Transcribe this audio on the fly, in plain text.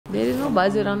There is no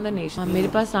buzz around the nation. मेरे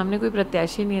पास सामने कोई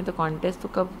प्रत्याशी नहीं है तो कॉन्टेस्ट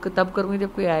तो तब करूँगी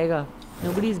जब कोई आएगा.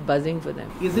 Nobody is buzzing for them.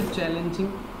 Is it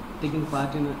challenging taking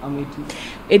part in Amethi?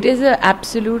 It is an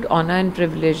absolute honor and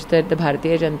privilege that the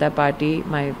Bharatiya Janata Party,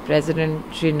 my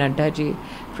President Shri Nadda ji,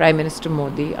 Prime Minister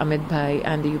Modi, Amit Bhai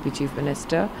and the UP Chief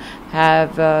Minister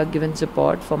have given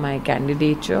support for my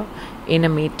candidature in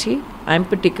Amethi. I am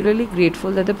particularly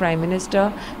grateful that the Prime Minister,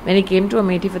 when he came to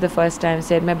Amethi for the first time,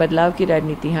 said मैं बदलाव की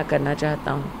राजनीति यहाँ करना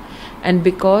चाहता हूँ. And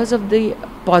because of the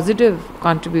positive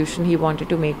contribution he wanted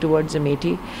to make towards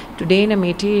Amethi, today in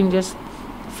Amethi, in just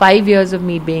 5 years of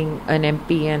me being an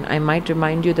MP, and I might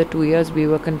remind you that 2 years we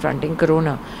were confronting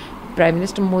Corona, Prime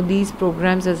Minister Modi's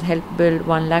programs has helped build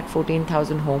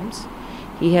 1,14,000 homes.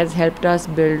 He has helped us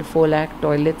build 4 lakh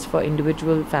toilets for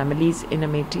individual families in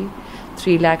Amethi,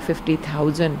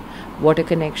 3,50,000 water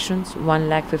connections,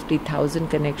 1,50,000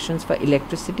 connections for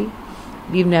electricity.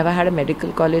 We've never had a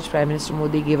medical college. Prime Minister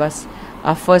Modi gave us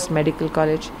our first medical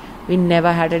college. We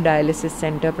never had a dialysis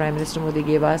center. Prime Minister Modi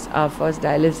gave us our first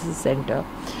dialysis center.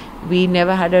 We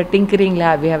never had a tinkering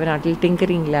lab. We have an Atal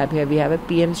tinkering lab here. We have a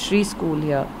PM Shri school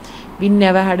here. We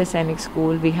never had a Sainik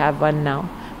school. We have one now.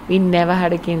 We never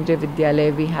had a Kendriya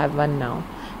Vidyalaya. We have one now.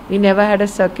 We never had a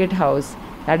circuit house.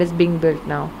 That is being built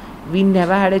now. We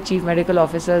never had a Chief Medical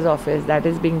Officer's office. That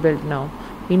is being built now.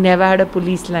 We never had a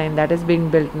police line. That is being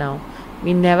built now.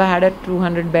 We never had a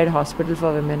 200-bed hospital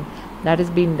for women. That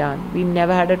has been done. We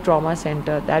never had a trauma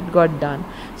center. That got done.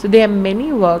 So there are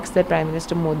many works that Prime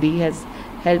Minister Modi has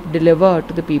helped deliver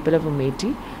to the people of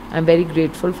Amethi. I'm very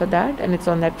grateful for that, and it's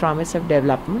on that promise of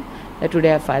development that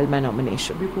today I filed my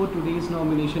nomination. Before today's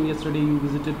nomination, yesterday you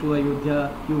visited to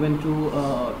Ayodhya. You went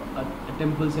to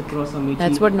temples across Amethi.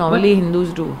 That's what normally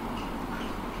Hindus do.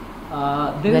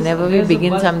 Whenever we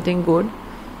begin something good,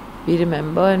 we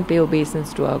remember and pay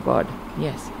obeisance to our God.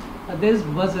 Yes. There's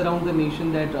buzz around the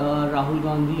nation that Rahul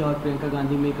Gandhi or Priyanka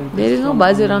Gandhi may contest. There is no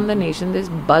buzz around the nation. There's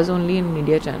buzz only in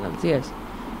media channels. Yes.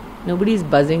 Nobody is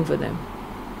buzzing for them.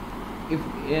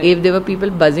 If there were people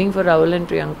buzzing for Rahul and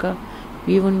Priyanka,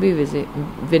 we wouldn't be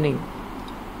winning.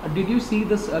 Did you see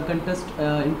this contest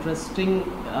interesting?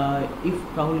 If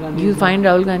Rahul Gandhi, you find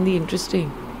Rahul Gandhi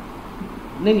interesting?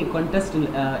 No, contest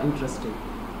interesting.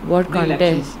 What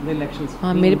contest? The elections.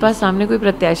 हाँ, मेरे पास सामने कोई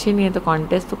प्रत्याशी नहीं है तो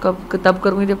contest तो तब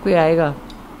करूँगी जब कोई आएगा.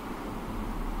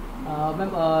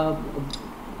 Ma'am,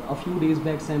 a few days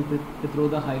back, Sam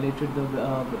Pitroda highlighted the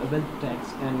wealth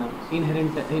tax and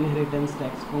inheritance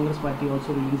tax. Congress party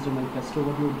also released a manifesto.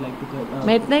 What would you like to?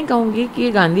 मैं इतना ही कहूँगी कि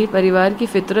ये गांधी परिवार की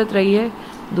फितरत रही है,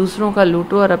 दूसरों का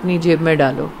लूटो और अपनी जेब में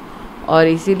डालो. और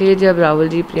इसीलिए जब राहुल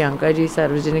जी, प्रियंका जी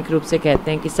सार्वजनिक रूप से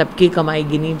कहते हैं कि सबकी कमाई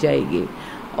गिनी जाएगी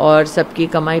और सबकी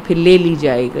कमाई फिर ले ली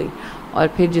जाएगी और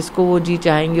फिर जिसको वो जी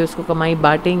चाहेंगे उसको कमाई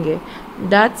बांटेंगे,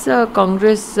 that's a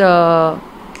Congress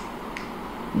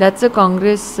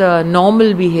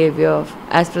normal behavior.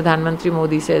 As प्रधानमंत्री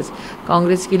मोदी says,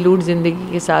 कांग्रेस की लूट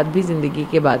जिंदगी के साथ भी, जिंदगी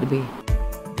के बाद भी.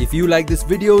 If you like this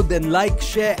video, then like,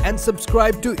 share and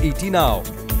subscribe to ET Now.